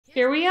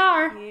Here we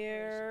are.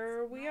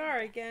 Here we are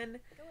again.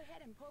 Go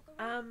ahead and poke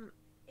around.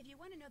 If you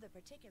want to know the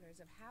particulars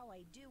of how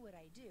I do what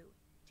I do,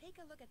 take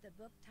a look at the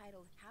book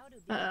titled How to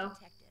Be a Uh-oh.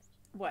 Detective.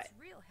 What? It's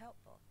real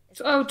helpful.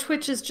 Oh, especially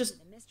Twitch if is you're just in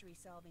the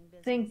mystery-solving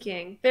business.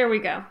 thinking. There we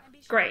go. And be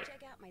sure Great. to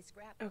check out my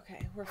scrapbook.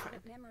 Okay, we're fine.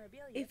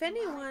 Memorabilia If from all my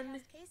anyone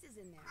past cases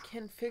in there.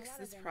 can A fix lot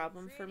of this them are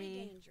problem for pretty me,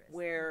 dangerous and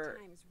where at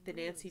times the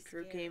really Nancy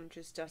Drew scary. game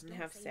just doesn't Don't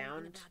have say anything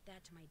sound, about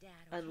that to my dad,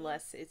 okay?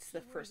 unless it's the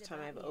He worries first time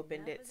about I've me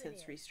opened enough it as it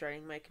since is.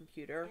 restarting my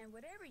computer, And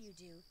whatever you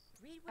do,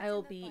 read what's I will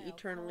in the be file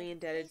eternally called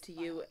indebted Case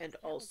to you File. and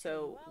That will tell you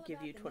also all give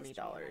about you the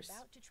mystery I'm $20.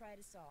 about to try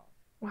to solve.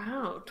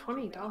 Wow, If you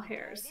 20 think you're doll ready to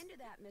hairs. dive into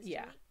that mystery,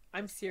 Yeah,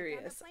 I'm just click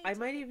on the serious. plane I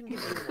might ticket even give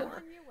you and more.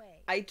 on your way.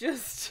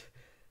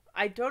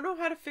 I don't know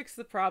how to fix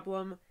the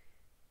problem.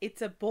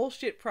 It's a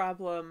bullshit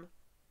problem.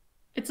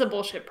 It's a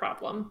bullshit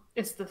problem.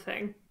 It's the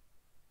thing.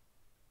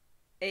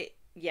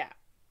 Yeah.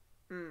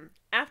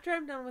 After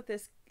I'm done with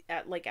this,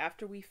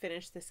 after we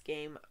finish this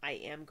game, I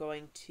am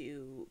going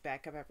to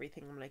back up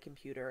everything on my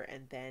computer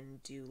and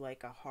then do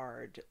like a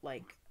hard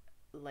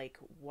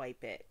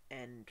wipe it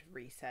and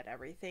reset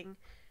everything.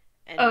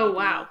 And Oh, maybe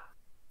wow.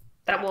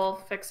 That will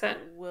fix it.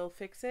 will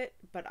fix it,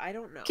 but I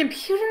don't know.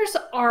 Computers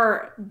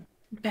are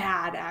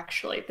bad,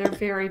 actually. They're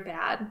very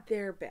bad.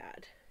 They're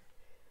bad.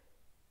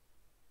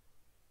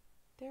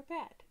 They're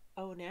bad.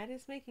 Oh, Nat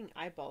is making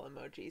eyeball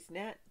emojis.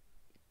 Nat,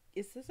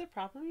 is this a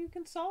problem you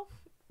can solve?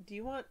 Do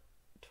you want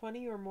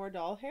 20 or more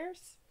doll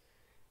hairs?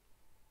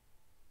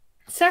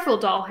 Several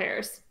doll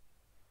hairs.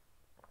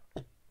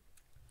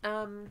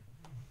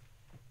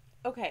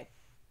 Okay.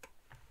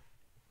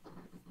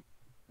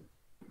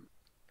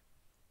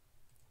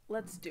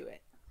 Let's do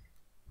it.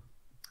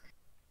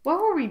 What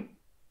were we?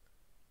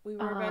 We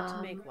were about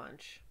to make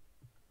lunch.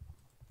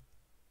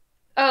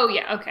 Oh,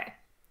 yeah, okay.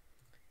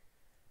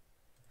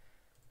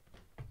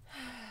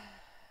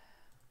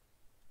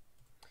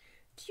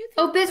 Do you think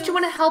Oh, Biz, do you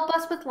want to help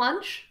us with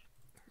lunch?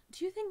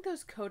 Do you think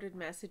those coded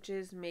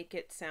messages make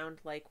it sound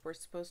like we're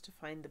supposed to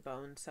find the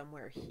bone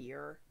somewhere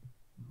here?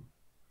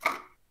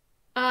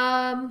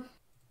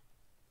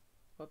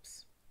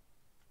 Whoops.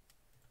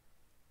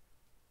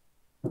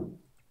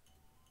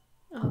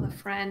 Oh, the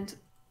friend.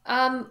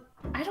 I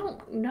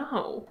don't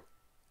know.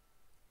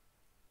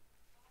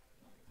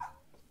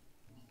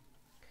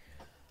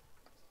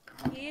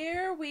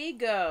 Here we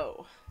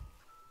go.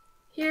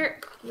 Here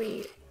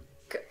we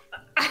go.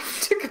 I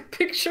took a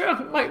picture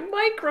of my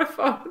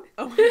microphone.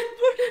 Oh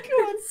my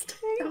god,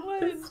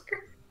 Caitlin.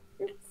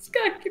 It's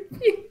got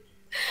confused.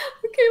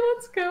 Okay,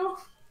 let's go.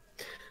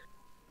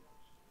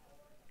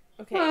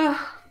 Okay.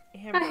 A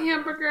Hamburger.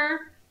 hamburger.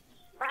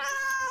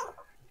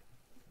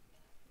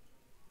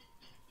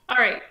 All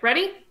right,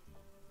 ready?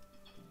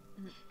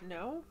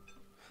 No?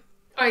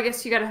 Oh, I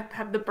guess you gotta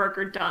have the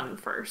burger done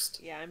first.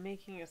 Yeah, I'm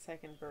making a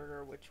second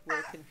burger, which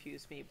will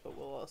confuse me, but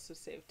will also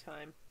save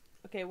time.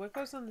 Okay, what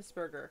goes on this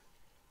burger?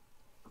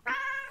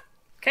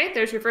 Okay,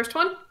 there's your first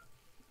one.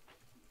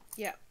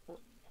 Yeah.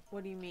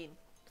 What do you mean?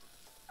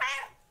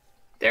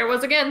 There it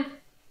was again.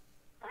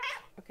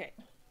 Okay.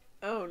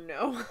 Oh,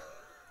 no.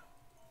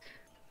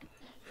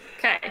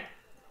 Okay.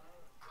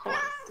 Hold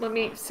on. Let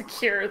me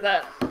secure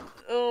that.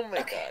 Oh my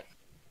god.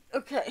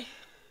 Okay.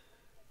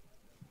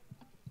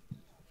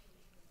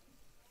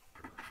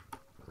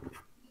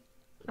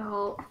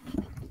 Oh,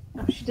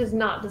 no, she does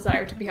not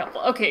desire to be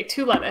helpful. Okay,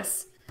 2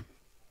 lettuce.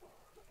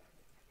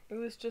 It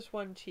was just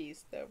one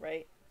cheese, though,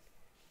 right?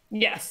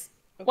 Yes.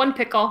 Okay. 1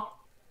 pickle.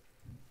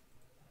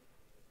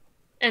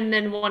 And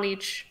then 1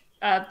 each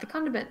of the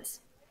condiments.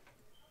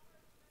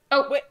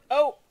 Oh, Wait,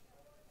 oh!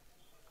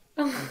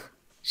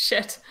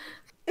 Shit.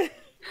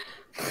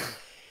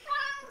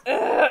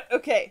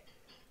 Okay.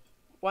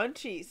 1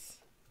 cheese.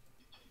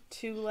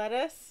 2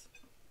 lettuce.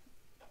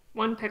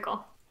 1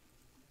 pickle.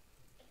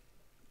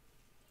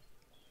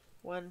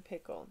 1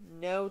 pickle.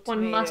 No 1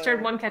 tomato.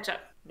 mustard, 1 ketchup.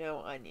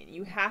 No onion.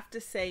 You have to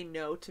say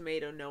no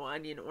tomato, no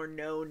onion, or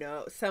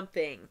no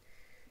something.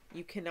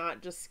 You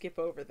cannot just skip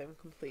over them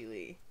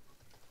completely.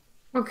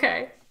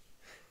 Okay.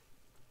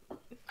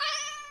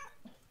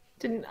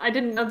 I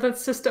didn't know the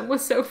system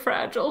was so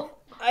fragile.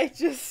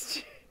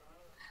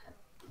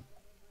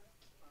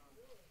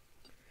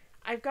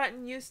 I've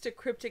gotten used to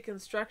cryptic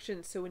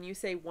instructions, so when you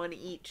say 1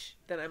 each,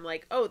 then I'm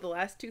like, oh, the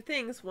last 2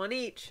 things, 1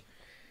 each.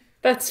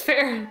 That's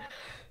fair.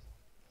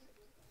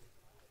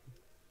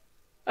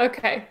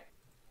 Okay.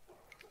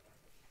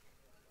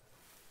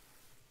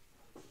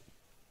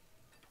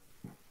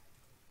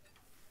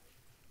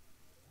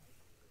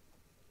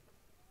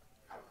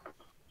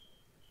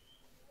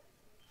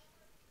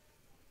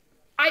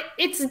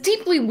 It's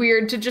deeply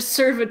weird to just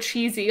serve a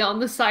cheesy on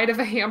the side of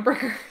a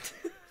hamburger.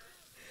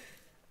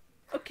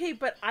 Okay,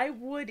 but I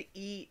would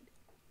eat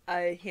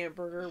a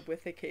hamburger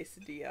with a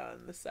quesadilla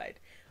on the side.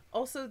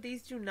 Also,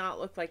 these do not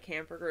look like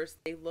hamburgers.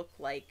 They look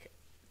like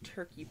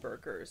turkey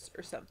burgers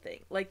or something.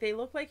 Like, they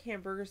look like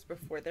hamburgers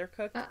before they're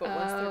cooked, but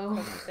once they're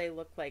cooked, they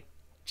look like...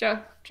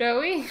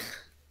 Joey?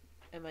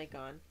 Am I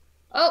gone?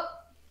 Oh!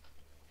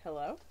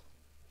 Hello?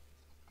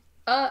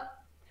 Hello,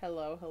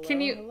 Hello?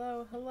 Can you...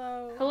 Hello?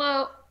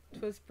 Hello?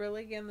 'Twas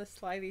brillig and the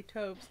slithy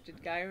topes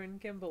did gyre and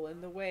gimble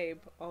in the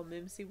wabe. All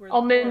mimsy were the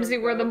All mimsy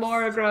were the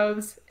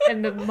Moragroves,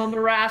 and the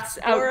Mumraths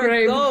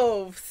outgrabe.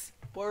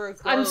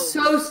 Borogoves! I'm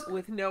so...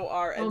 With no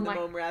R, and the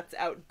Mumraths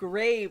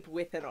outgrabe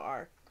with an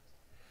R.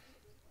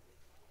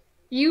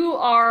 You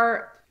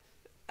are...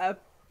 A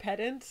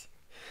pedant?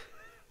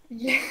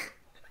 Yeah.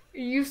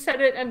 You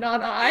said it and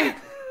not I.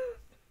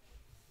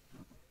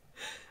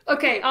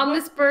 Okay, on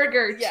this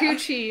burger, 2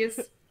 cheese,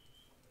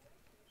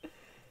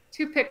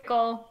 2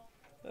 pickle,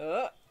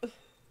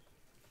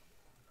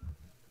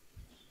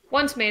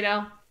 1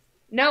 tomato,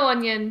 no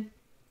onion,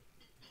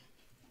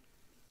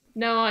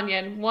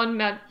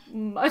 1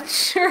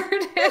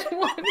 mustard, and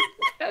 1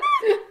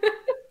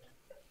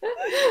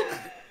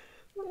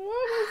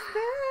 What is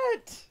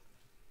that?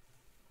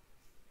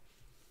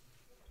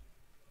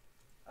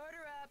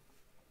 Order up.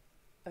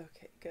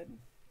 Okay, good.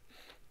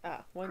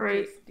 1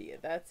 Great.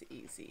 quesadilla. That's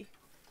easy.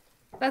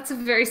 That's a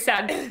very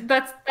sad...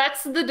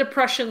 That's the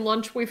depression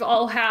lunch we've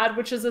all had,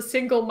 which is a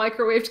single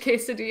microwaved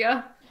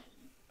quesadilla.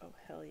 Oh,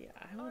 hell yeah.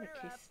 I want a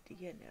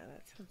quesadilla now.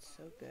 That sounds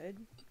so good.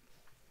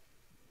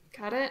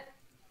 Got it?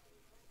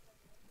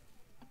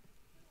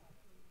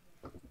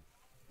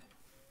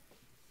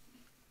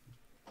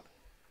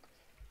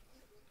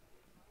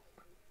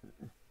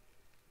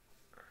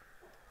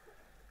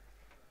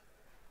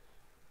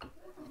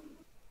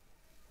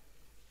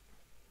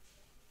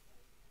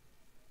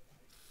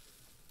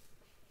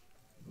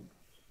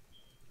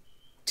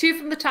 Two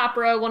from the top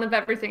row, 1 of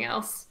everything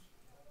else.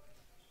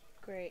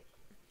 Great.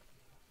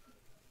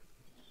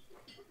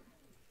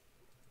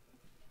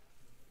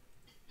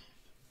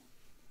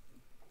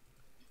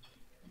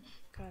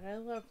 God, I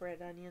love red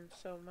onion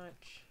so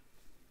much.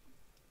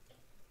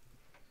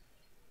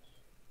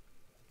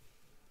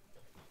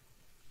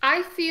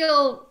 I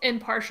feel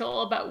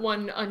impartial about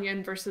one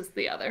onion versus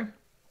the other.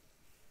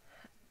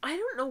 I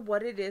don't know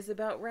what it is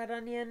about red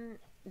onion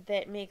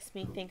that makes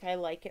me think I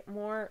like it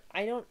more.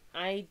 I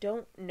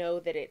don't know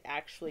that it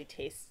actually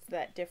tastes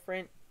that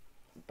different,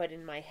 but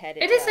in my head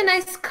it is does. A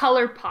nice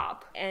color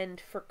pop. And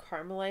for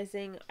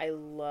caramelizing, I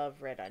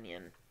love red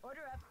onion.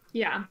 Order up.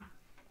 Yeah.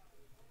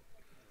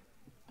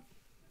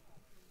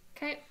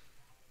 Okay.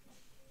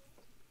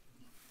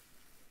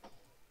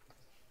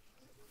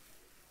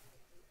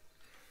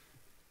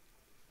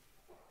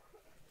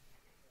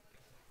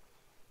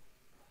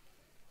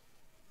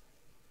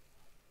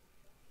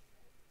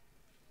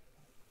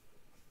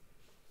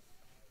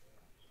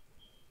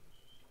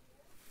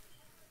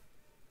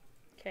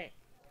 Okay.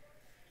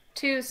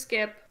 2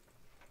 skip.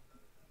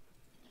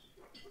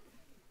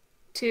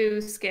 2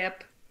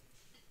 skip.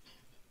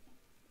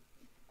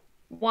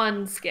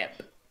 1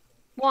 skip.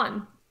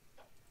 1.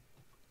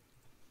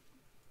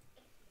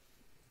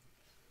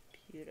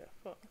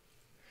 Beautiful.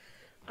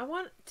 I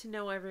want to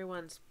know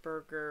everyone's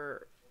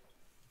burger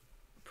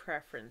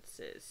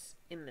preferences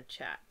in the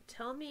chat.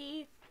 Tell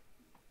me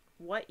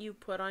what you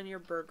put on your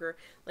burger.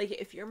 Like,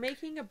 if you're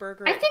making a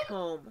burger at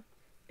home,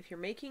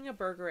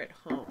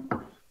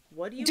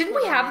 what do you Didn't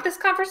we have this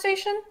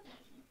conversation?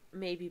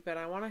 Maybe, but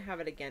I want to have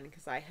it again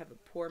because I have a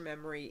poor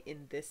memory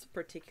in this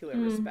particular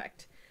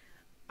respect.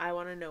 I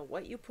want to know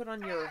what you put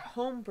on your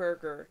home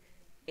burger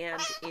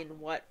and in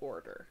what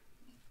order.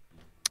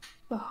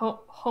 The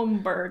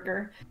home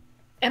burger.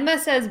 Emma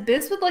says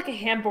Biz would like a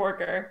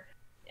hamburger.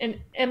 And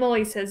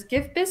Emily says,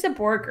 give Biz a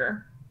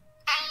burger.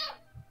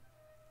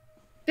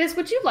 Biz,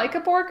 would you like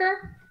a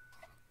burger?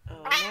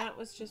 Oh, Matt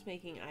was just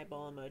making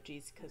eyeball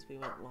emojis because we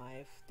went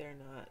live. They're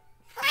not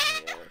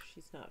familiar.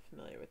 She's not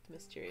familiar with the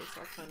mysterious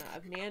arcana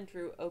of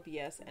Nandrew,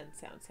 OBS, and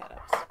sound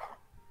setups.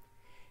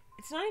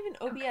 It's not even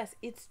OBS.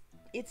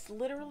 It's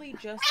literally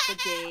just the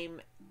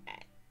game.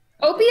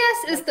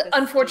 OBS is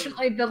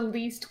unfortunately the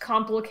least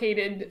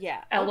complicated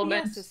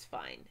element. OBS is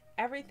fine.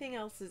 Everything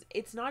else is...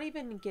 It's not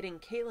even getting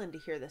Caitlin to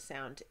hear the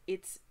sound.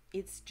 It's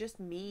just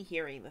me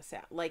hearing the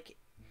sound. Like,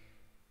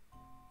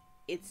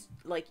 it's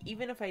like,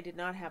 even if I did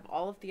not have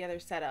all of the other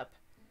setup,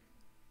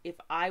 if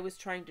I was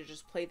trying to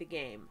just play the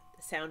game,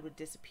 the sound would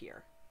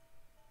disappear.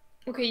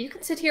 Okay, you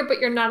can sit here, but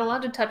you're not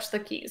allowed to touch the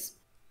keys.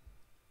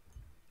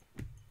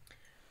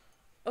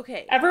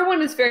 Okay.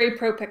 Everyone is very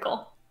pro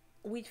pickle.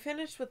 We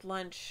finished with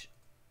lunch.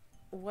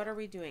 What are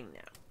we doing now?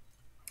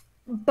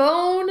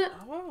 Bone,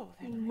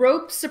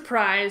 rope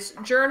surprise,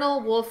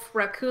 journal, wolf,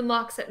 raccoon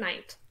locks at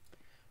night.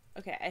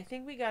 Okay, I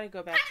think we gotta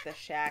go back to the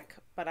shack,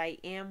 but I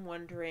am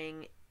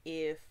wondering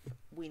if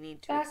we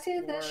need to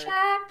explore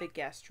the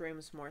guest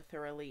rooms more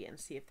thoroughly and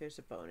see if there's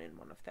a bone in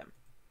one of them.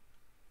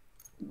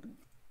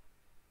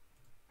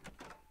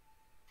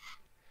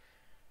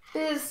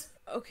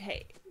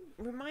 Okay,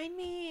 remind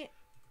me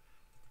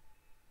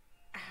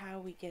how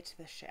we get to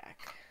the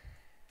shack.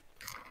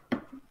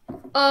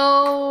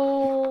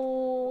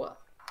 Oh,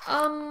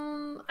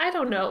 I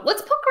don't know.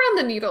 Let's poke around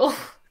the needle.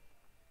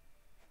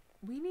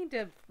 We need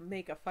to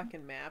make a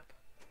fucking map.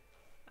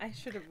 I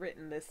should have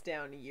written this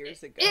down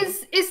years ago.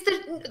 Is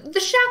the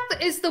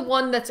shack is the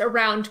one that's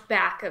around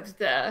back of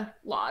the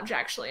lodge,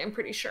 actually, I'm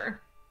pretty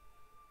sure.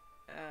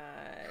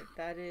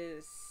 That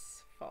is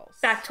false.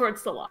 Back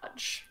towards the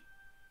lodge.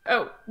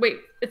 Oh, wait,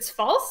 it's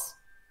false?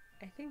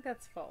 I think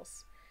that's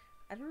false.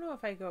 I don't know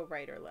if I go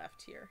right or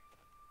left here.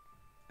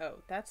 Oh,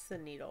 that's the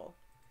needle.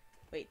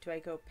 Wait, do I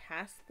go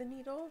past the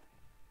needle?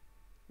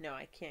 No,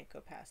 I can't go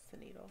past the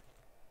needle.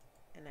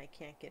 And I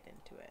can't get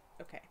into it.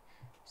 Okay,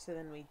 so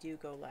then we do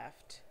go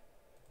left.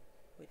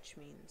 Which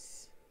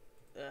means...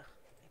 Ugh.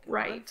 I go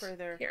Right. one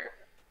further. Here.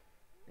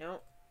 No.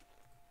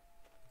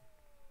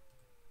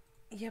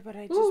 Yeah, but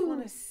I just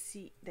want to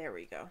see... There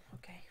we go.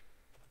 Okay.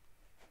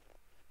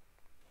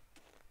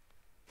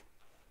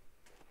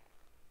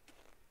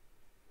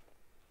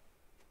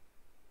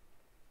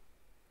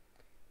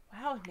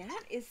 Wow,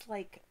 Nat is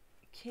like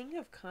king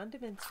of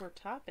condiments or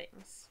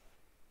toppings.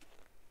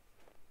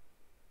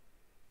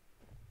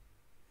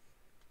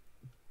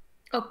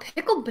 Oh,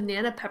 pickled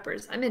banana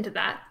peppers. I'm into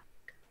that.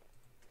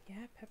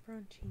 Yeah,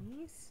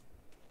 pepperoncinis.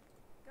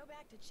 Go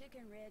back to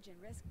Chicken Ridge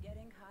and risk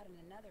getting caught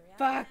in another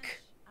Fuck. avalanche?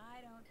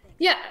 I don't think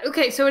Yeah,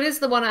 okay, so it is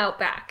the one out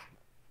back.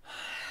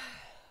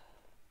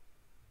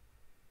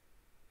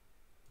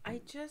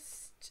 I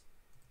just...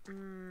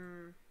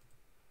 I'm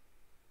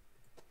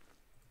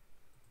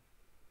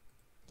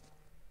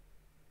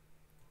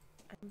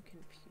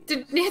confused.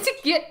 Did Nancy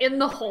get in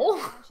the hole?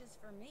 Avalanches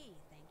for me,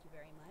 thank you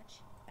very much.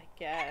 I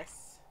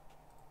guess.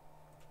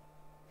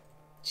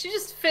 She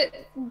just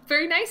fit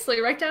very nicely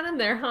right down in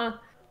there, huh?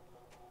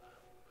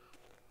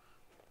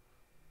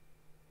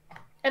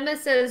 Emma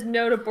says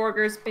no to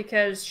burgers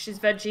because she's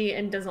veggie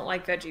and doesn't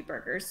like veggie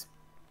burgers.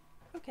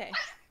 Okay.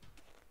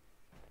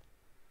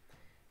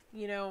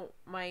 You know,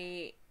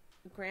 my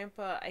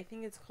grandpa, I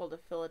think it's called a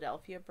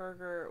Philadelphia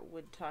burger,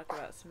 would talk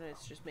about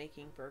sometimes just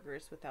making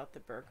burgers without the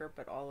burger,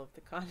 but all of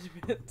the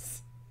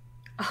condiments.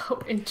 Oh,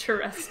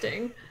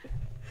 interesting.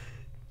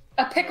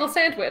 A pickle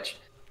sandwich.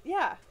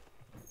 Yeah.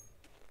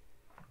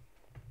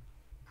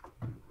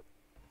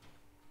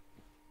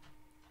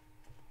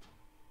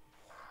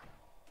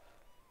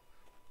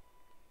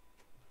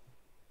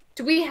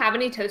 Do we have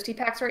any Toasty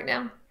Packs right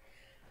now?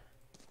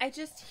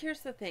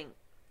 Here's the thing.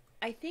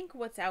 I think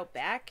what's out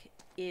back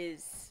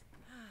is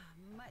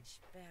Much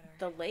better.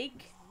 the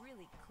lake. It's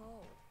really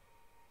cold.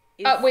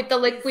 Wait, the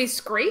lake we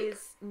scrape?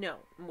 No,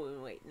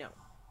 wait, no.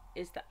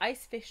 Is the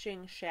ice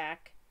fishing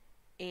shack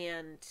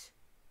and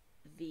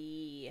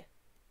the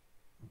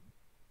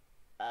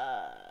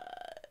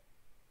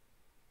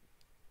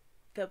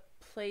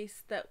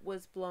place that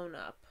was blown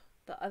up.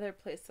 The other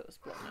place that was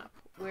blown up,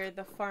 where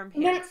the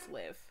farmhands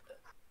live.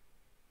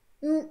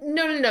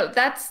 No.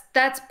 That's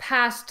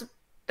past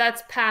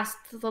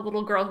the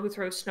little girl who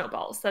throws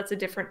snowballs. That's a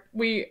different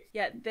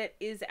Yeah, that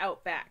is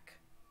out back.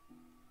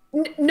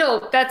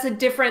 No, that's a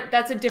different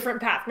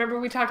path. Remember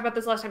we talked about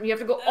this last time. You have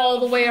to go all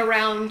the way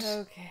around.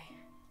 Okay.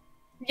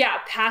 Yeah,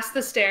 past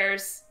the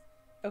stairs.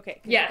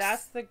 Okay.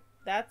 Yes.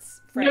 That's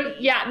Freddy. No,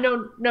 yeah,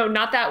 no,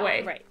 not that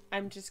way. Right.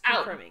 I'm just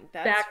confirming.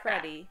 That's back.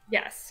 Freddy.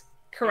 Yes,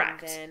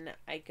 correct. And then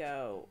I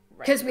go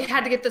right. Because we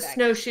had to get the back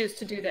snowshoes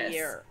to do this.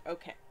 here.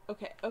 Okay.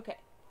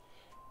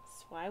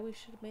 That's why we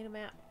should have made a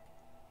map.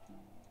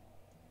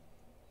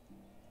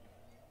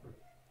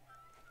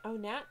 Oh,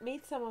 Nat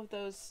made some of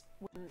those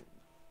when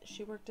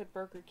she worked at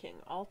Burger King.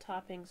 All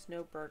toppings,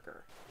 no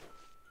burger.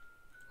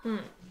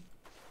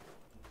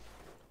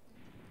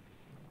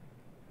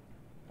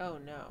 Oh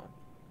no.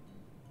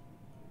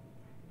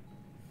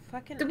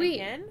 Fucking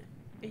again?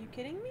 Are you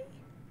kidding me?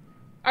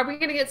 Are we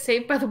gonna get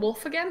saved by the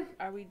wolf again?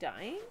 Are we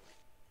dying?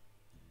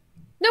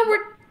 No,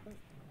 we're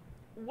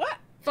What?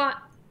 fine.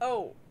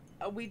 Oh,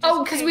 we just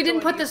Oh, because can't we go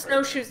didn't put any the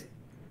further. snowshoes.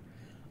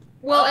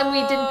 Well, and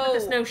we didn't put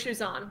the Oh.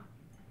 snowshoes on.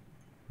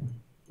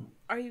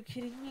 Are you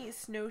kidding me?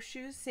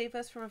 Snowshoes save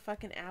us from a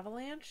fucking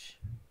avalanche?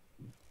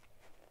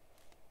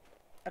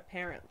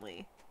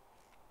 Apparently.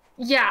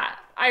 Yeah,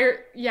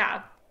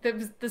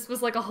 This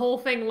was like a whole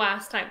thing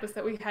last time, was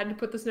that we had to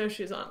put the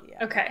snowshoes on.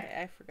 Yeah, Okay.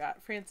 I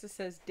forgot. Francis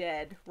says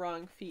dead.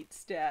 Wrong feet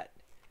stat.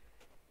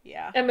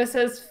 Yeah. Emma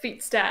says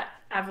feet stat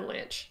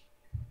avalanche.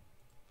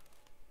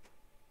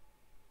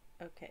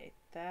 Okay,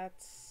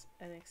 that's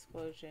an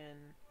explosion.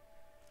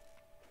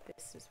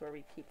 This is where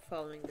we keep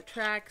following the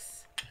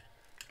tracks.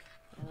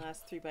 The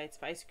last 3 bites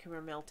of ice cream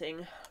are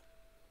melting.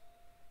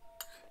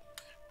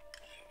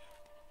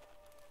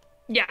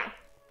 Yeah,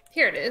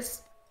 here it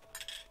is.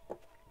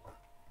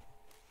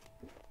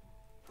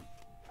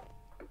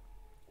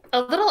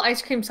 A little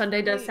ice cream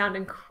sundae does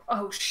sound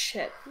oh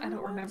shit, I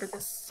don't remember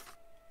this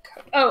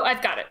code. Oh,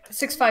 I've got it.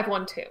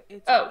 6512.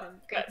 It's Oh,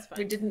 open. good. That's fine.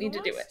 We didn't need to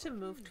Who do wants it. to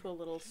move to a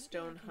little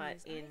stone hut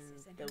in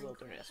the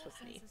wilderness with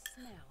me?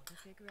 Smell to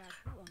figure out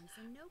who owns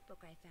the notebook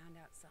I found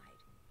outside.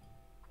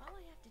 All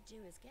I have to do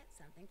is get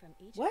something from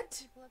each What? of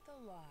the people at the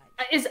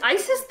lodge. Is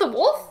Isis the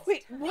wolf?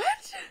 Wait,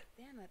 what?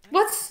 Then let Isis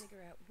What's-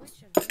 figure out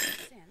which of those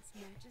scents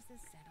matches the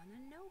scent on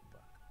the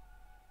notebook.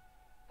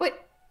 Wait.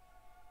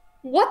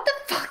 What the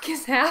fuck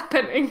is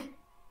happening?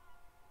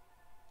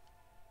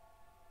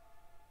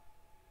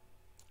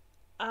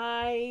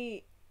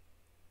 I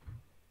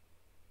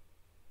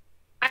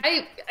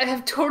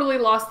have totally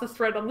lost the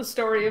thread on the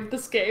story of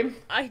this game.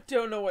 I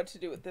don't know what to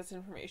do with this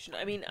information.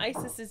 I mean,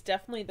 Isis is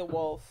definitely the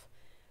wolf.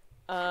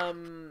 That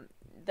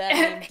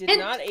name did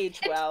not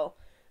age well.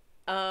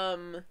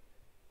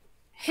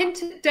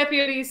 Hint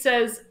deputy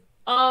says,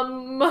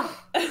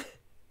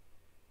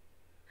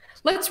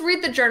 let's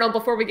read the journal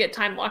before we get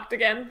time locked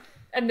again,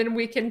 and then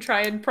we can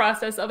try and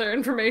process other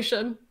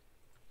information.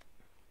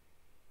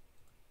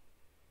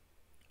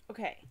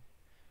 Okay.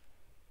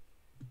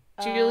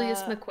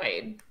 Julius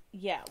McQuaid.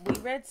 Yeah, we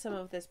read some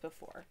of this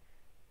before.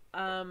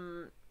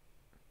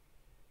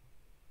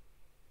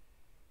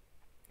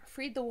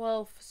 Freed the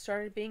wolf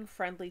started being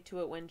friendly to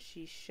it when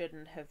she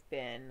shouldn't have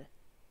been.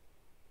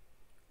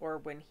 Or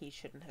when he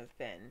shouldn't have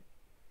been.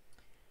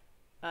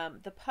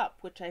 The pup,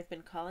 which I've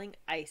been calling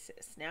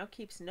Isis, now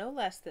keeps no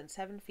less than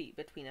 7 feet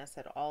between us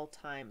at all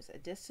times, a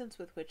distance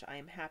with which I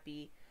am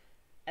happy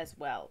as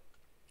well.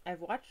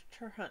 I've watched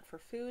her hunt for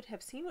food,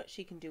 have seen what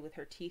she can do with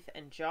her teeth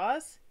and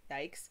jaws,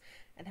 yikes,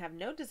 and have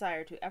no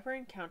desire to ever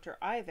encounter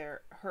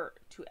either, like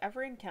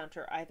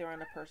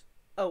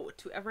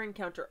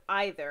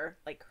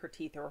her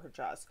teeth or her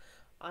jaws,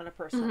 on a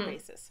personal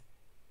basis.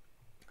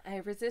 I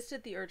have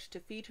resisted the urge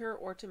to feed her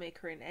or to make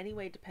her in any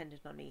way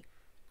dependent on me,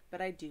 but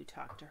I do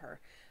talk to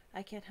her.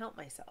 I can't help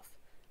myself.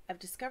 I've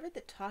discovered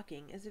that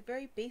talking is a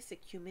very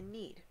basic human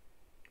need.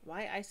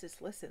 Why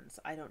Isis listens,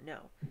 I don't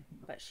know,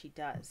 but she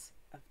does.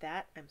 Of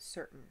that, I'm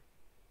certain.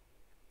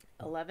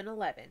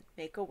 11:11.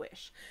 Make a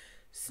wish.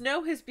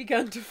 Snow has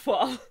begun to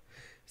fall,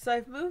 so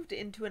I've moved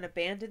into an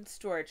abandoned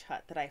storage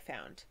hut that I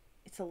found.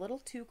 It's a little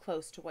too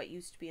close to what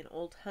used to be an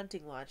old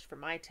hunting lodge for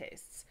my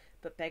tastes,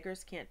 but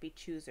beggars can't be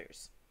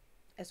choosers.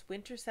 As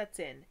winter sets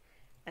in,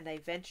 and I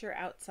venture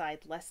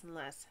outside less and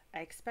less,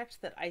 I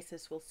expect that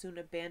Isis will soon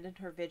abandon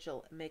her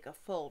vigil and make a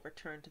full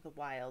return to the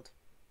wild.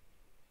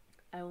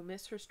 I will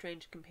miss her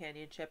strange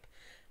companionship,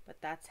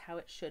 but that's how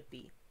it should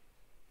be.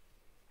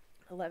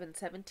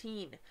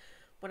 11:17.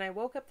 When I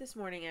woke up this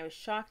morning, I was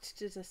shocked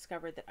to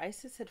discover that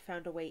Isis had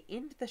found a way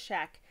into the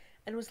shack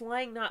and was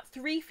lying not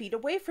 3 feet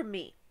away from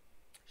me.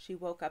 She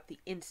woke up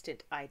the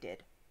instant I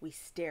did. We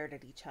stared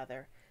at each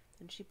other.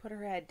 Then she put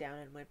her head down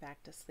and went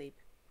back to sleep.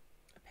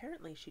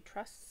 Apparently she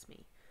trusts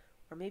me,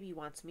 or maybe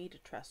wants me to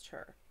trust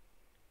her.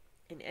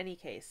 In any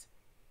case,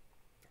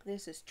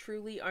 this is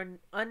truly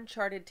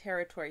uncharted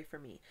territory for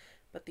me,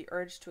 but the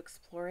urge to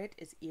explore it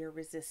is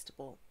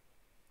irresistible.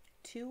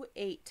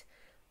 2:8.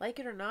 Like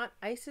it or not,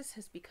 Isis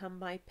has become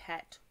my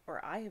pet,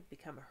 or I have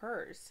become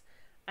hers.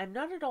 I'm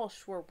not at all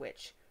sure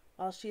which.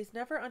 While she is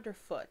never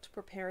underfoot,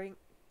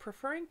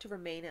 preferring to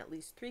remain at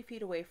least 3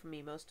 feet away from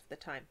me most of the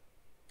time,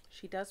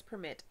 she does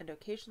permit and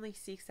occasionally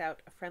seeks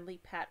out a friendly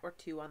pat or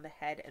two on the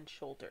head and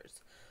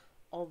shoulders.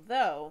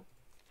 Although,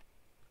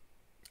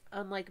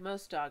 unlike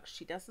most dogs,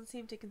 she doesn't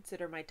seem to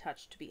consider my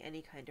touch to be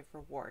any kind of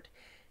reward.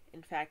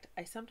 In fact,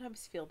 I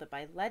sometimes feel that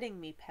by letting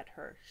me pet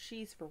her,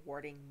 she's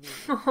rewarding me.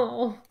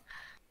 Oh.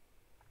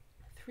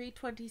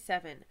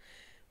 3:27.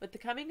 With the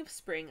coming of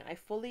spring, I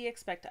fully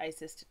expect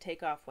Isis to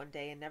take off one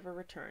day and never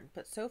return,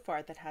 but so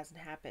far that hasn't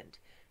happened.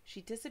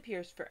 She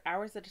disappears for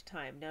hours at a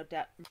time, no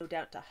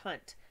doubt to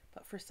hunt,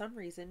 but for some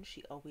reason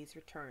she always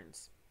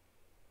returns.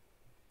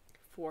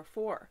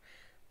 4:4.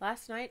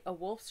 Last night a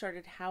wolf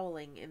started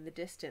howling in the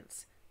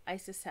distance.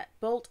 Isis sat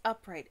bolt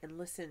upright and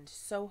listened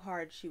so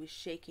hard she was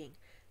shaking,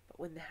 but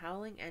when the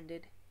howling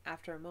ended,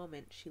 after a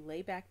moment she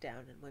lay back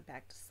down and went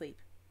back to sleep.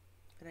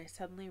 And I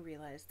suddenly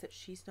realized that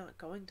she's not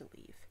going to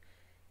leave.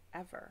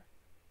 Ever.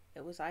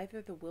 It was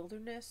either the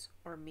wilderness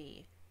or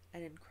me,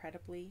 and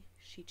incredibly,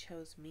 she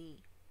chose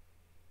me.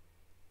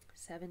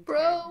 7:10.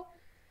 Bro.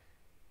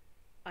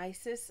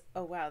 Isis,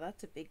 oh wow,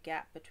 that's a big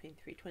gap between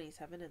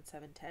 3:27 and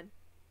 7:10.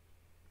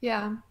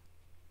 Yeah.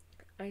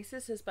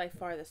 Isis is by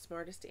far the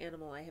smartest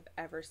animal I have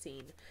ever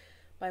seen.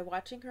 By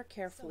watching her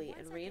carefully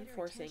and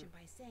reinforcing...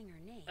 by saying her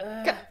name,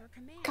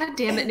 God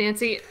damn it,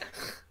 Nancy.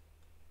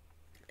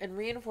 And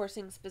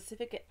reinforcing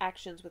specific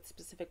actions with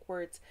specific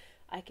words,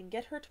 I can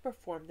get her to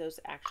perform those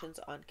actions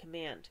on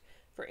command.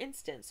 For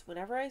instance,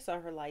 whenever I saw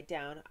her lie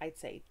down, I'd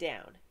say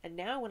down. And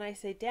now when I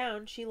say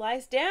down, she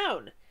lies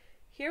down.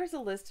 Here's a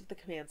list of the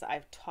commands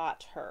I've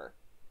taught her.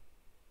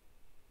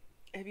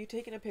 Have you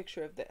taken a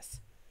picture of this?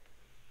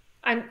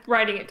 I'm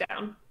writing it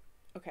down.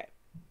 Okay.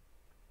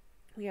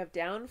 We have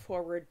down,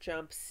 forward,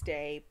 jump,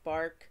 stay,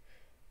 bark,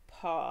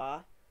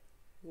 paw,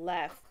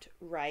 left,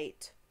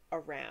 right,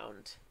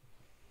 around.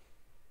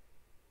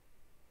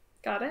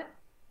 Got it?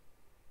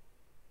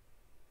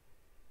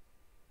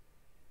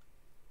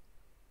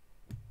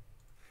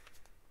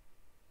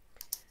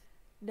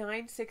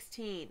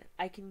 (9:16)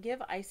 I can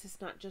give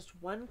Isis not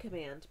just one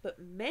command, but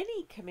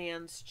many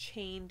commands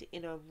chained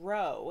in a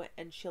row,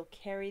 and she'll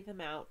carry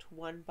them out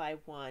one by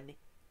one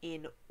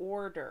in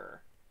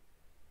order.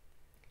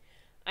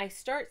 I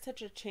start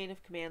such a chain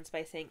of commands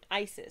by saying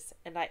Isis,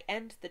 and I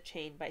end the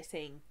chain by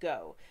saying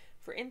go.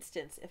 For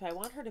instance, if I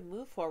want her to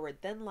move forward,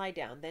 then lie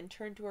down, then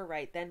turn to her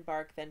right, then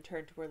bark, then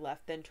turn to her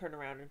left, then turn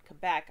around and come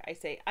back, I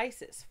say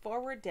Isis,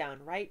 forward,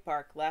 down, right,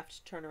 bark,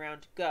 left, turn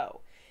around,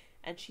 go.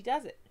 And she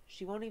does it.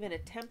 She won't even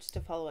attempt to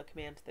follow a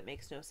command that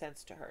makes no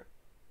sense to her.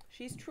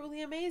 She's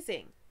truly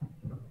amazing.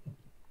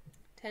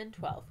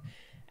 10:12.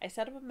 I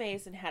set up a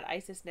maze and had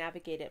Isis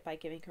navigate it by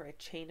giving her a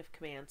chain of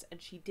commands,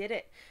 and she did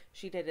it.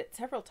 She did it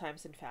several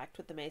times, in fact,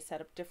 with the maze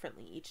set up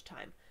differently each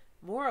time.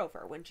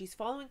 Moreover, when she's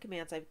following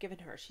commands I've given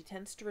her, she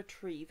tends to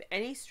retrieve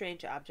any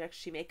strange objects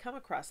she may come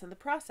across in the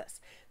process.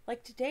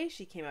 Like today,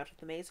 she came out of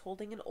the maze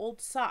holding an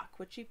old sock,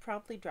 which she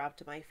promptly dropped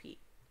to my feet.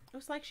 It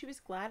was like she was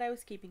glad I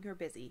was keeping her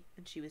busy,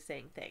 and she was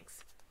saying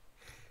thanks.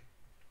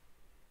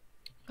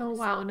 Oh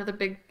wow, another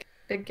big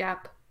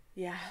gap.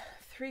 Yeah.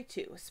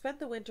 3-2. Spent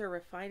the winter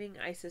refining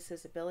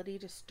Isis's ability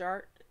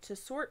to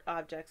sort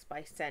objects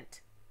by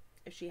scent.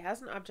 If she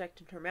has an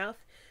object in her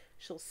mouth,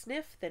 she'll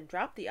sniff, then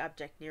drop the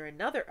object near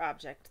another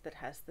object that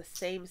has the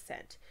same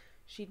scent.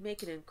 She'd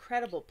make an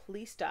incredible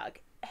police dog.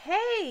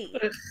 Hey!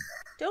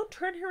 Don't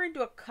turn her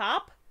into a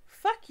cop!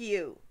 Fuck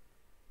you!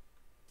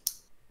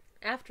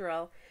 After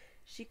all,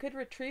 she could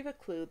retrieve a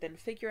clue, then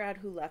figure out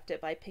who left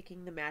it by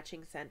picking the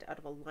matching scent out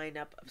of a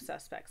lineup of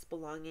suspects'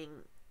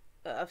 belongings.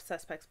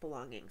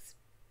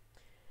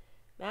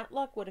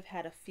 Matlock would have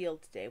had a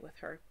field day with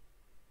her.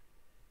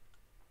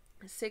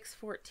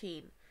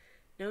 6:14.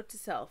 Note to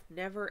self,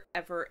 never,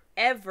 ever,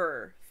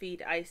 ever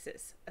feed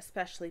Isis,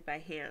 especially by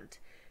hand.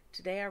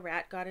 Today a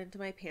rat got into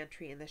my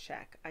pantry in the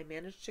shack. I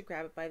managed to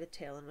grab it by the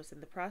tail and was in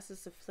the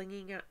process of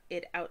flinging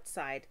it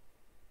outside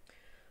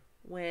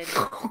when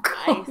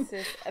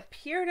Isis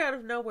appeared out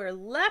of nowhere,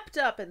 leapt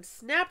up, and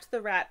snapped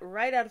the rat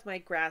right out of my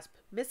grasp,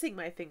 missing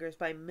my fingers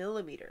by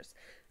millimeters.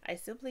 I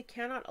simply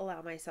cannot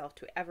allow myself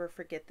to ever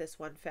forget this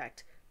one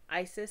fact.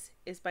 Isis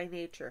is by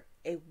nature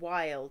a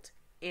wild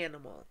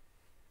animal.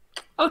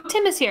 Oh,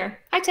 Tim is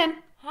here. Hi, Tim.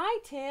 Hi,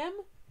 Tim.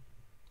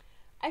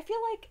 I feel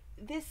like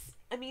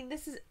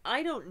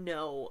I don't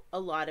know a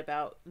lot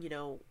about,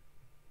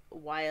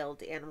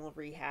 wild animal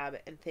rehab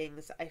and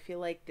things. I feel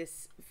like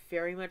this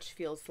very much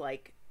feels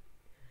like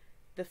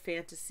the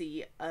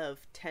fantasy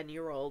of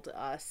 10-year-old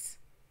us.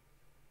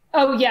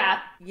 Oh, yeah.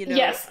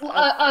 Yes.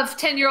 Of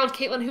 10-year-old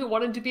Caitlin who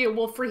wanted to be a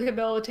wolf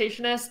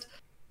rehabilitationist.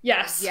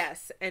 Yes.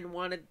 Yes. And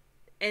wanted,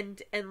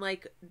 and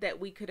like that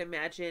we could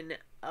imagine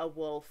a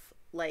wolf,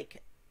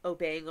 like,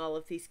 obeying all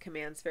of these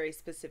commands very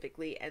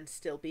specifically and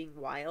still being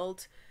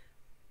wild.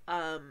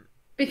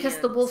 Because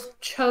the wolf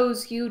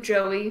chose you,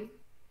 Joey.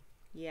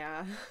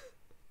 Yeah.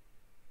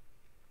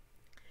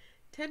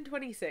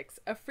 10:26.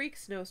 A freak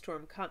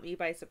snowstorm caught me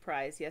by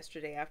surprise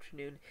yesterday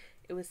afternoon.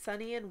 It was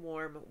sunny and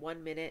warm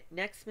 1 minute.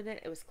 Next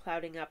minute it was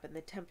clouding up and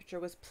the temperature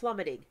was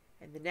plummeting.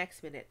 And the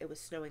next minute it was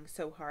snowing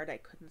so hard I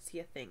couldn't see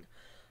a thing.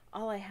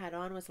 All I had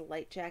on was a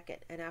light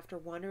jacket, and after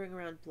wandering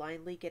around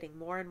blindly, getting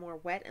more and more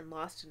wet and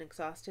lost and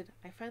exhausted,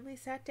 I finally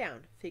sat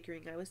down,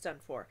 figuring I was done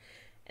for.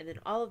 And then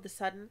all of a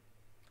sudden,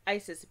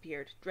 Isis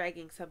appeared,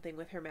 dragging something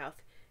with her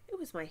mouth. It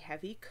was my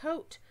heavy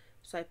coat.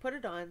 So I put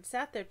it on,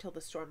 sat there till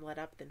the storm let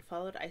up, then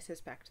followed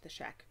Isis back to the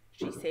shack.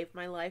 She saved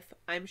my life,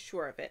 I'm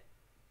sure of it.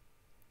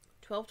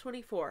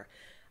 12:24.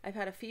 I've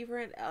had a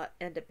fever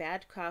and a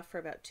bad cough for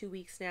about 2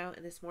 weeks now,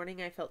 and this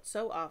morning I felt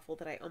so awful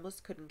that I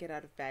almost couldn't get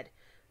out of bed.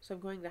 So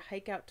I'm going to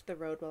hike out to the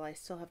road while I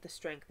still have the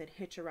strength and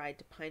hitch a ride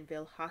to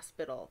Pineville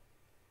Hospital.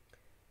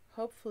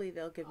 Hopefully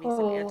they'll give me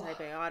some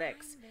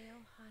antibiotics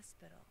Pineville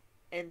Hospital.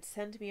 and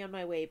send me on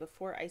my way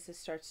before Isis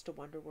starts to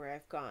wonder where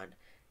I've gone.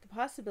 The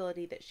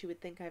possibility that she would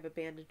think I've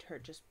abandoned her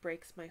just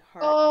breaks my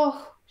heart.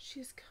 Oh.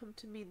 She's come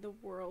to mean the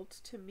world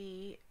to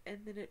me, and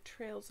then it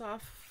trails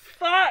off.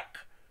 Fuck!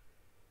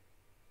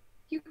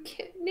 You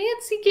can't.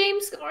 Nancy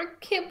Games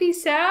can't be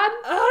sad.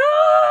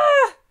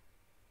 Ah!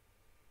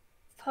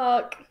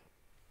 Fuck.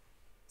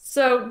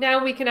 So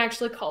now we can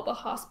actually call the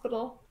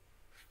hospital.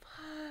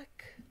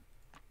 Fuck.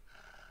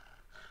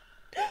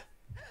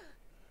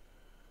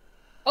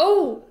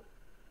 Oh!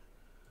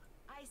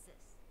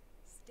 Isis,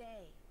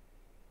 stay.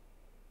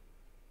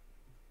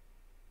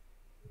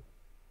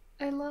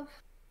 I love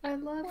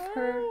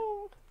her.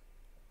 Wow.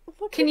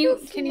 Look Can at you-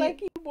 this can you-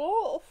 leggy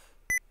wolf?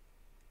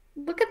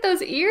 Look at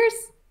those ears.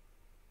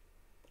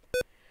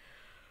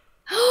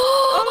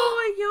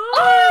 Oh, a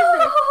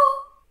yawn!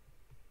 Oh!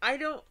 I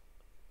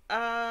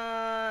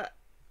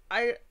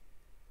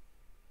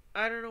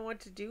don't know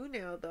what to do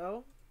now,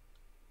 though.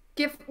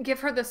 Give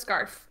her the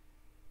scarf.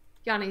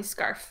 Yanni's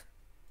scarf.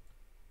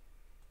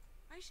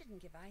 I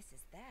shouldn't give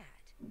Isis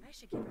that. I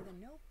should give her the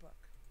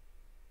notebook.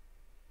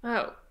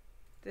 Oh.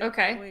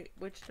 Okay. Wait,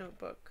 which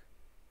notebook?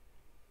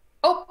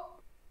 Oh!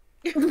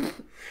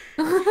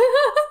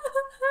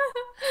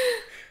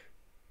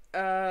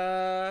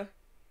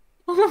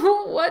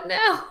 What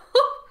now?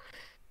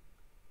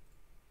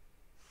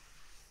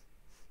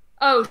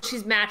 Oh,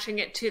 she's matching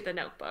it to the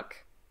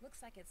notebook.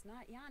 Looks like it's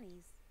not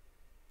Yanni's.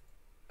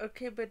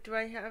 Okay, but do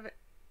I have it?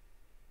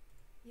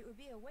 It would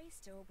be a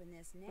waste to open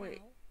this now.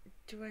 Wait.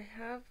 Do I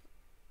have...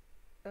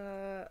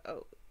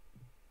 oh.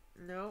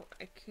 No,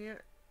 I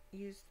can't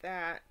use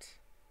that.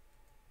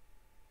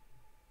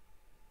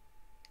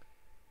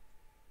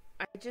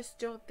 I just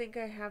don't think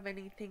I have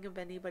anything of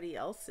anybody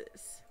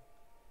else's.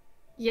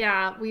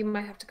 Yeah, we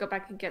might have to go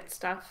back and get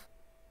stuff.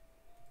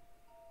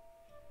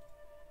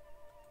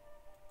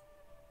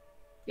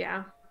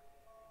 Yeah.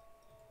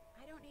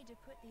 I don't need to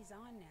put these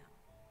on now.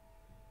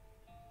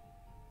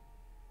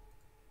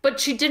 But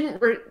she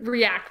didn't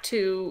react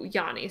to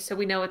Yanni, so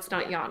we know it's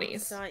not Yeah,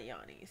 Yanni's. it's not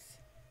Yanni's.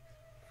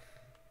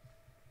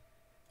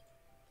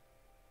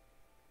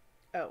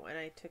 Oh, and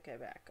I took it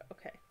back.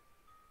 Okay.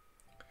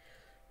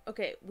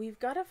 Okay, we've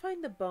got to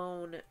find the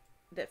bone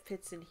that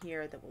fits in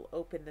here that will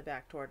open the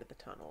back door to the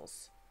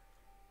tunnels.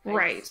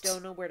 Right. I just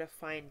don't know where to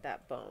find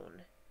that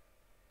bone.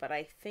 But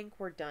I think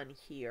we're done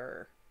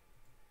here.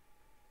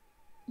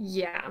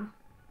 Yeah.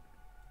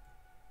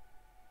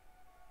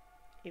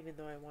 Even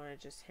though I want to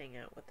just hang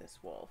out with this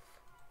wolf.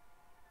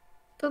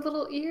 The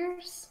little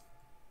ears?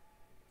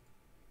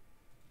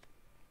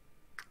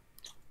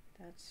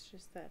 That's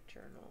just that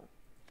journal.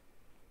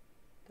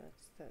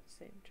 That's that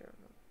same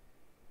journal.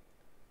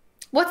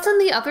 What's in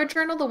the other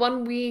journal? The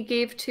one we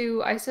gave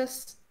to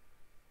Isis?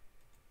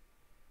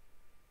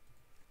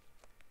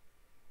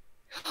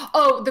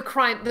 Oh, the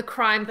crime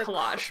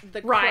collage.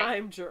 The right.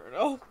 crime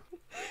journal.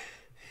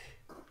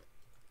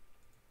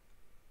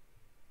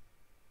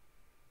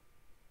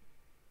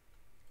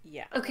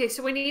 Yeah. Okay,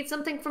 so we need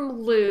something from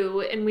Lou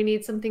and we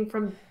need something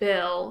from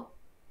Bill.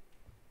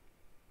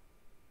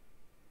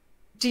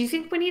 Do you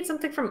think we need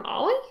something from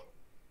Ollie?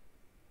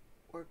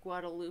 Or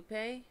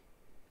Guadalupe?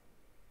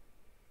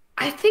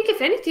 I think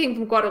if anything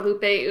from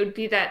Guadalupe, it would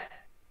be that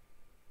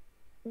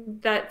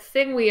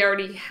thing we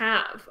already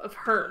have of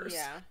hers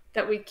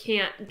that we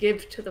can't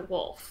give to the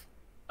wolf.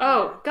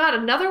 Oh, God,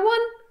 another one?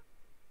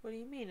 What do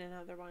you mean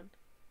another one?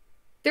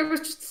 There was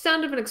just the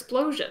sound of an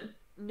explosion.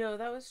 No,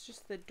 that was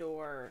just the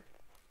door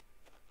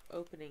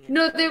opening and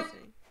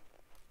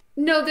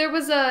No, there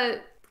was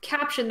a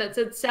caption that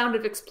said sound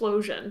of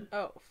explosion.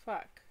 Oh,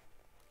 fuck.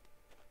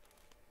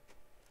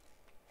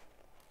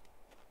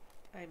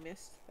 I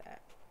missed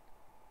that.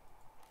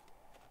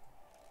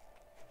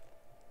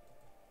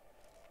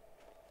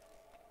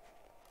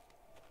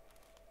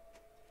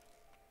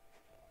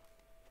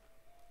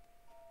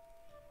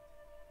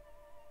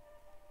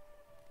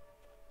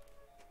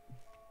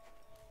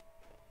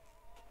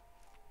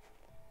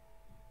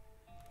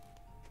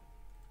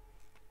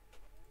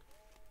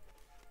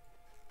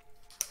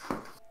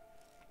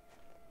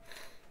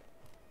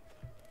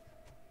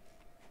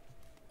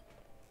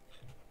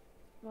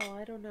 Well,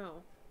 I don't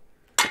know.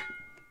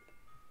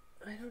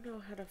 I don't know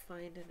how to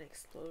find an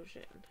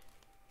explosion.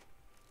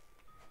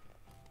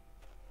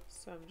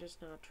 So I'm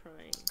just not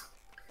trying.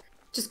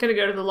 Just gonna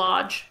go to the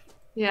lodge.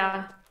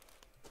 Yeah.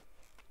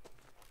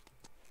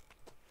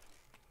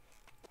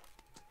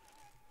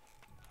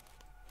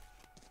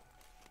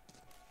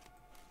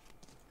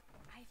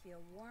 I feel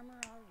warmer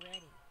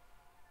already.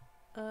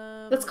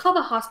 Let's call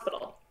the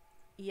hospital.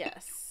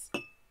 Yes.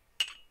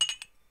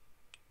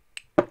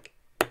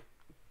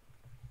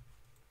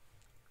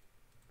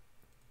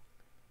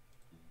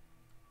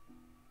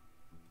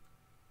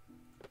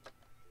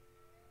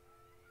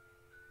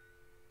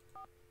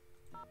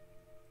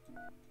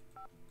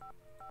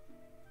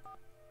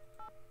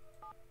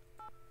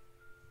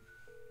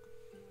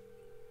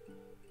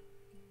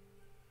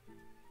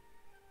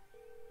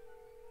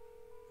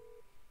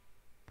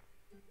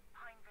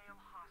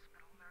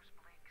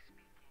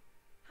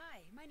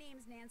 Hi, my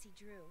name's Nancy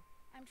Drew.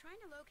 I'm trying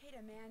to locate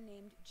a man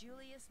named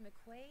Julius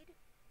McQuaid.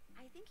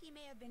 I think he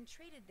may have been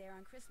traded there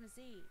on Christmas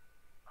Eve.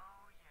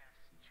 Oh, yes,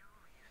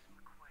 Julius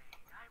McQuaid.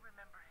 I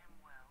remember him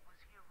well.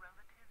 Was he a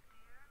relative,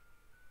 dear?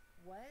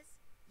 Was?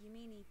 You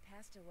mean he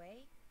passed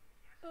away?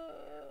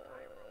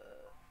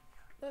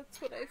 That's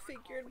what I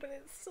figured, but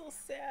it's still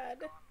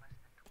sad.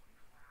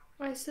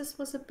 Isis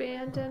was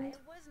abandoned.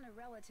 It wasn't a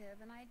relative,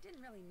 and I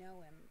didn't really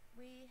know him.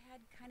 We had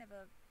kind of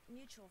a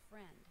mutual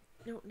friend.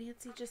 No,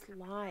 Nancy, just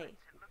lie. It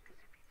looked as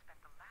if he'd spent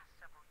the last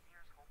several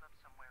years holed up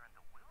somewhere in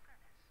the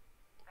wilderness.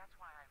 That's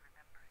why I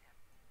remember him.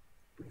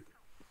 I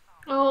felt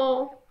sorry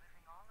Oh.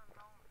 living all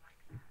alone like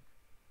that.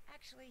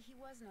 Actually, he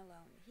wasn't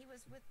alone. He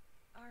was with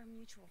our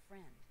mutual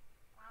friend.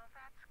 Well,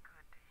 that's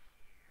good to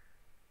hear.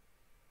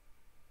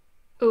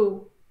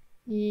 Oh.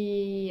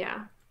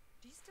 Yeah.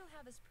 Do you still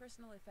have his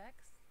personal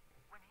effects?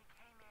 When he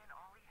came in,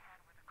 all he had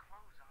were the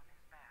clothes on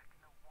his back.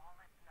 No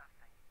wallet,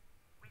 nothing.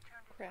 We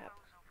turned his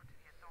clothes over to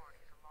the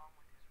authorities along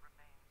with his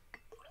remains.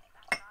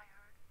 Last I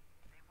heard,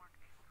 they weren't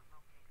able to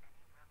locate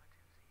any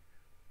relatives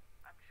either.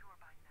 I'm sure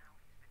by now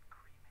he's been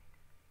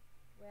cremated.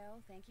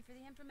 Well, thank you for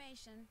the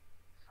information.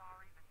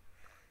 Sorry the news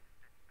couldn't have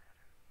been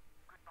better.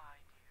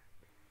 Goodbye, dear.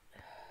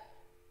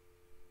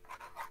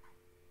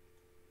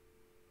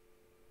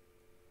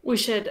 We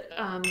should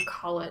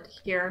call it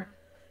here.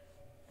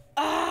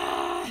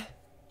 Ah!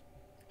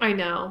 I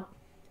know.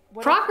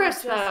 What Progress,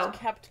 if we just though.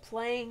 kept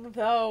playing,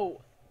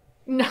 though?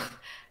 No.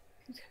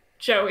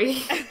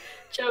 Joey.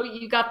 Joey,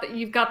 you've got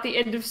the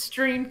end of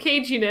stream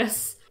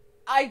caginess.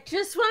 I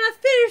just want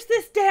to finish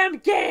this damn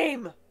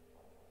game!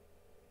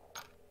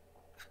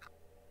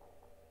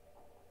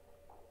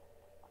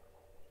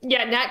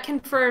 Yeah, Nat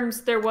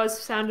confirms there was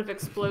sound of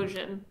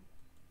explosion.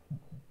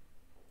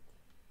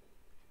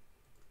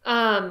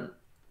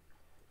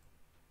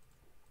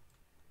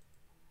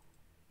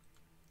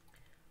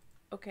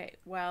 Okay,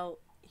 well,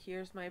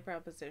 here's my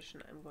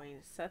proposition. I'm going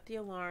to set the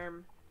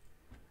alarm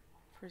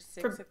for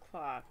 6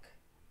 o'clock.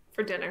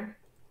 For dinner.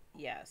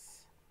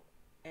 Yes.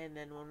 And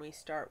then when we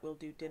start, we'll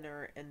do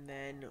dinner, and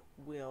then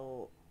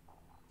we'll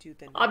do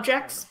the nighttime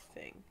Objects?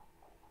 thing.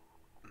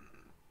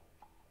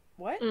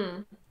 What?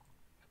 Mm.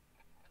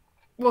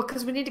 Well,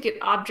 because we need to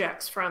get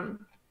objects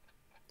from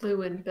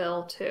Lou and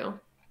Bill, too.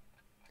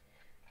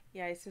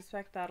 Yeah, I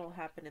suspect that'll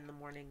happen in the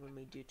morning when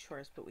we do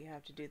chores, but we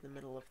have to do the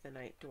middle of the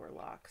night door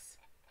locks.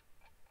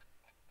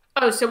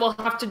 Oh, so we'll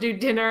have to do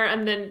dinner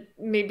and then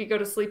maybe go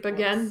to sleep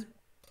again? Whoops.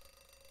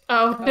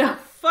 Oh, no. Oh,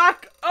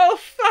 fuck! Oh,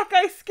 fuck!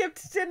 I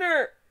skipped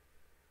dinner!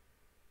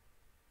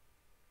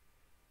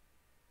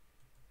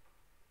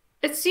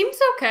 It seems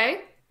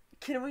okay.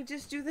 Can we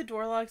just do the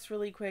door locks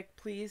really quick,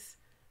 please?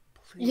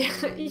 Yeah,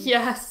 Please?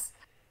 yes.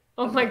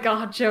 Oh my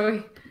God,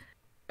 Joey.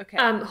 Okay.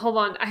 Hold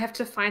on. I have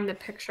to find the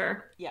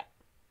picture. Yeah.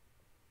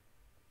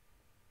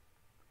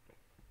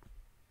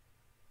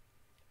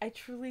 I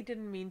truly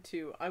didn't mean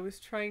to. I was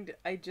trying to...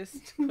 I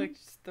just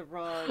clicked the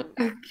wrong...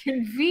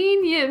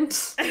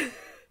 Convenient.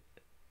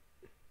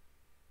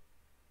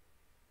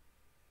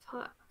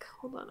 Fuck.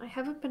 Hold on. I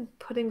haven't been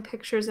putting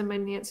pictures in my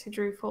Nancy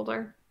Drew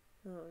folder.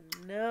 Oh,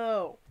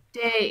 no.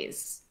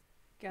 Days.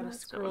 Gotta That's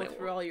not scroll what I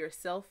through all your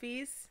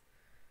selfies.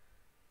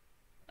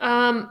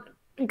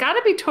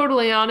 Gotta be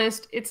totally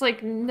honest, it's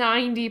like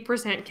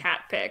 90%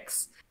 cat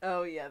pics.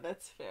 Oh, yeah,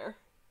 that's fair.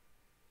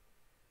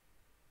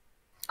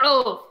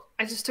 Oh,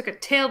 I just took a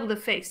tail to the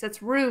face.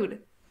 That's rude.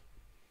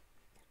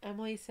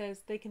 Emily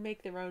says they can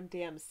make their own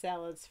damn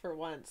salads for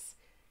once.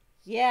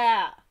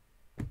 Yeah.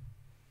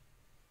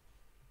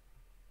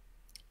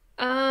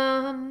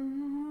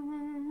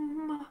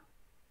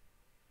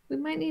 We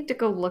might need to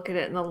go look at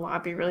it in the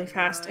lobby really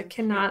fast. I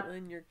cannot.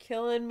 Caitlin, you're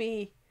killing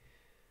me.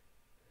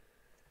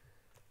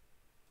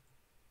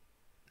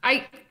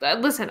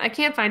 Listen, I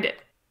can't find it.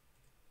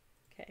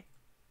 Okay.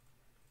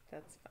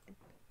 That's fine.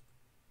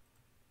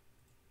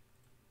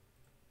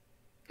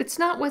 It's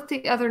not with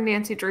the other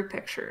Nancy Drew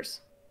pictures.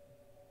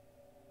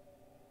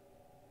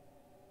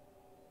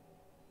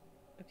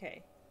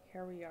 Okay.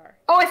 Here we are.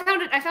 Oh, I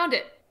found it. I found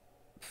it.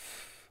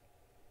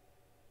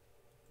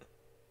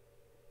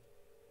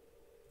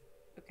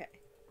 Okay.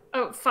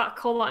 Oh, fuck.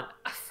 Hold on.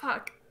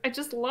 Fuck. I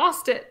just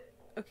lost it.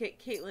 Okay,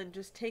 Caitlin,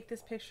 just take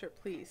this picture,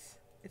 please.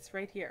 It's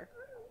right here.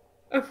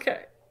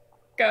 Okay.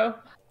 Go.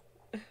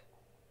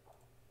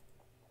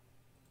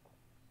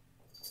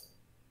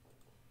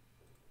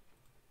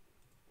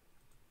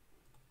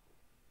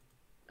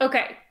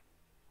 Okay.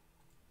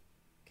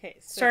 Okay,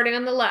 so... Starting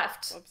on the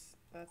left. Whoops,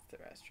 that's the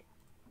restroom.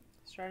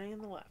 Starting on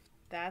the left.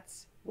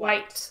 That's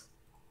White.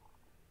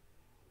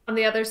 On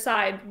the other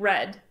side,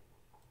 red.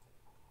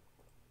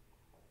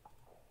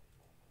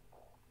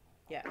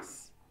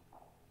 Yes.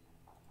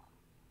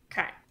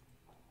 Okay.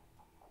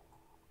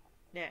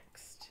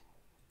 Next.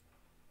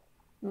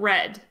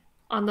 Red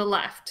on the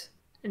left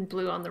and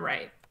blue on the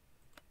right.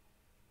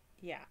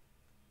 Yeah.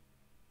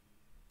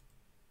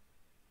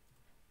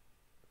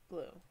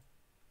 Blue.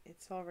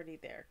 It's already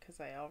there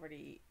because I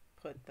already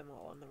put them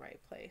all in the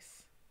right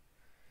place.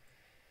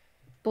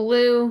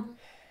 Blue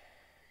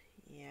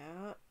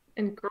Yeah.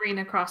 and green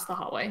across the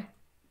hallway.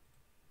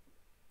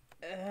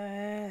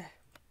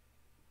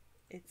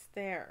 It's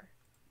there.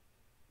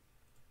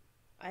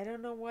 I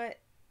don't know what.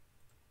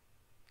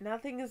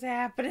 Nothing is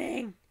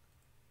happening.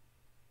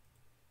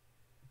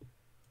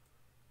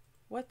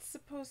 What's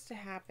supposed to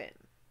happen?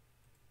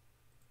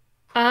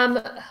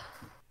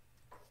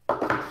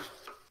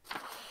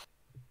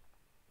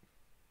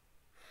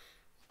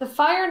 The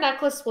fire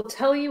necklace will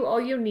tell you all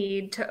you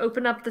need to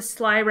open up the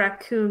Sly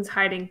Raccoon's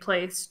hiding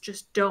place.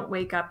 Just don't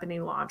wake up any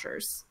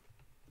lodgers.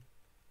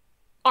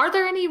 Are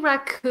there any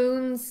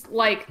raccoons?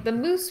 Like, the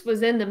moose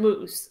was in the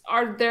moose.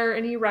 Are there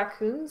any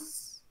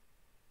raccoons?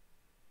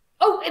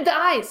 Oh, the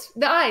eyes!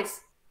 The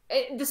eyes!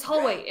 This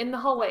hallway, in the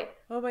hallway.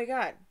 Oh my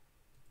god.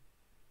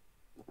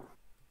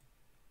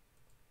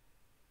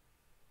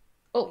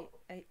 Oh.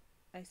 Wait,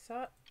 I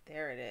saw...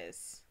 There it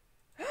is.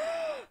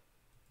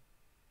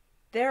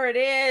 There it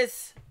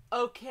is!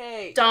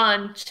 Okay.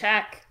 Done.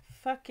 Check.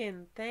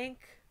 Fucking thank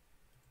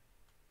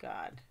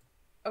God.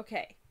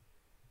 Okay.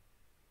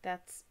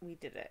 We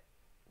did it.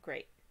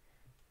 Great.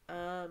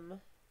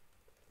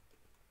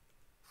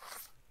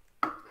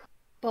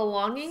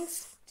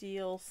 Belongings?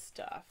 Steal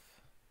stuff.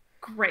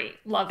 Great.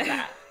 Love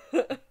that.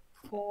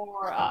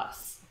 For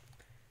us.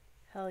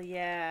 Hell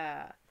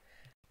yeah.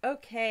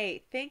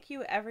 Okay, thank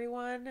you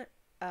everyone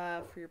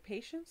for your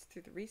patience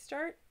through the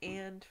restart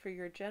and for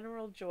your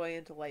general joy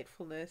and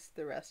delightfulness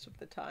the rest of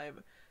the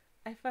time.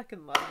 I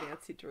fucking love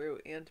Nancy Drew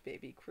and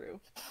Baby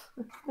Crew.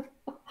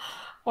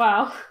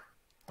 Wow.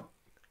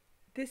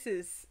 This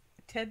is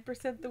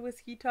 10% the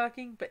whiskey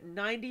talking, but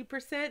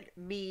 90%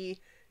 me,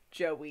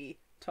 Joey,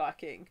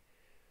 talking.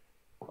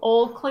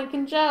 Old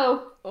Clinkin'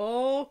 Joe.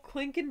 Oh,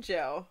 Clinkin'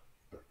 Joe.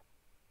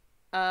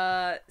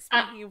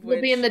 Speaking of which...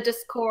 We'll be in the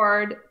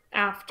Discord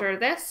after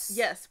this.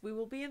 Yes, we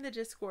will be in the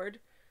Discord.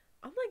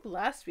 Unlike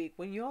last week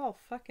when you all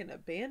fucking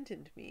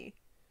abandoned me.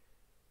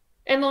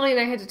 Emily and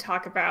I had to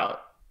talk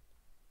about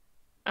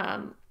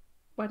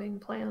wedding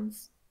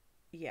plans.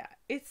 Yeah,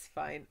 it's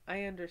fine.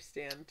 I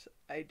understand.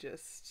 I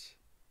just...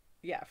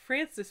 Yeah,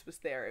 Francis was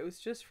there. It was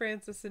just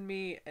Francis and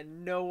me,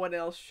 and no one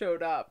else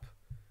showed up.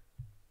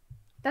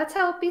 That's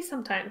how it be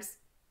sometimes.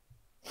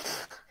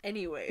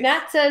 Anyways.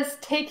 Nat says,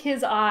 take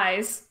his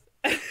eyes.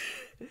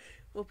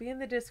 We'll be in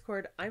the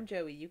Discord. I'm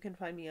Joey. You can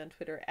find me on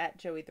Twitter at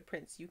Joey the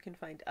Prince. You can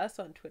find us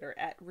on Twitter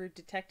at Rude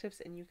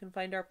Detectives, and you can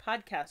find our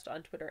podcast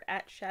on Twitter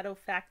at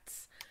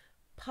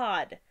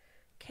ShadowFactsPod.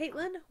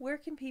 Caitlin, where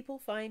can people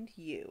find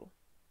you?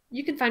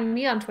 You can find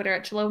me on Twitter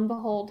at Shalom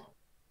Behold.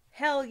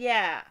 Hell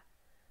yeah!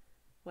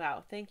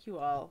 Wow, thank you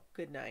all.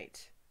 Good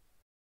night.